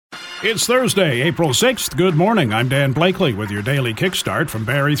It's Thursday, April 6th. Good morning. I'm Dan Blakely with your daily kickstart from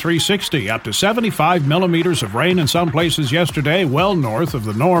Barrie 360. Up to 75 millimeters of rain in some places yesterday, well north of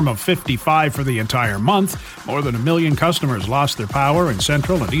the norm of 55 for the entire month. More than 1 million customers lost their power in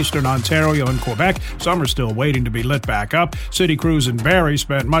central and eastern Ontario and Quebec. Some are still waiting to be lit back up. City crews in Barrie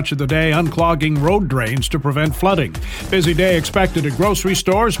spent much of the day unclogging road drains to prevent flooding. Busy day expected at grocery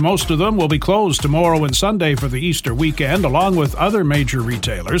stores. Most of them will be closed tomorrow and Sunday for the Easter weekend, along with other major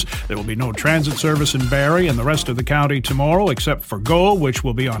retailers. There will be no transit service in Barrie and the rest of the county tomorrow, except for GO, which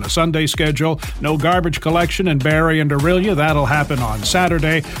will be on a Sunday schedule. No garbage collection in Barrie and Orillia. That'll happen on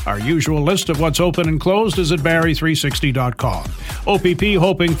Saturday. Our usual list of what's open and closed is at Barrie360.com. OPP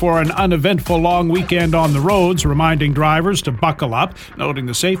hoping for an uneventful long weekend on the roads, reminding drivers to buckle up, noting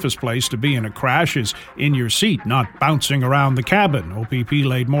the safest place to be in a crash is in your seat, not bouncing around the cabin. OPP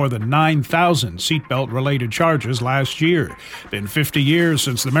laid more than 9,000 seatbelt-related charges last year. Been 50 years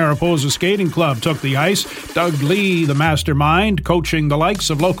since the Mariposa Skating Club took the ice. Doug Lee, the mastermind, coaching the likes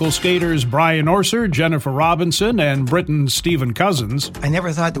of local skaters Brian Orser, Jennifer Robinson, and Britain's Stephen Cousins. I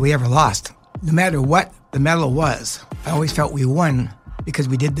never thought that we ever lost. No matter what the medal was, I always felt we won because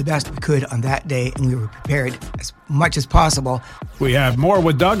we did the best we could on that day and we were prepared as much as possible. We have more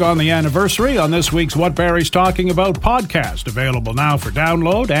with Doug on the anniversary on this week's What Barrie's Talking About podcast, available now for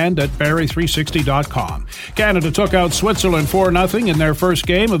download and at Barrie360.com. Canada took out Switzerland 4-0 in their first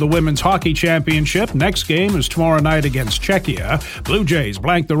game of the Women's Hockey Championship. Next game is tomorrow night against Czechia. Blue Jays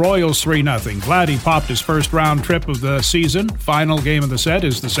blanked the Royals 3-0. Vladdy popped his first round trip of the season. Final game of the set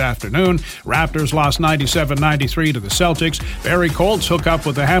is this afternoon. Raptors lost 97-93 to the Celtics. Barrie Colts hook up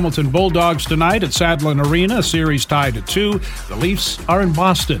with the Hamilton Bulldogs tonight at Sadlin Arena. Series tied at 2. The Leafs are in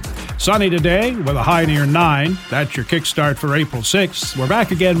Boston. Sunny today with a high near 9. That's your kickstart for April 6th. We're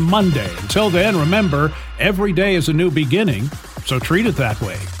back again Monday. Until then, remember, every day is a new beginning, so treat it that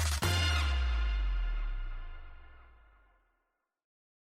way.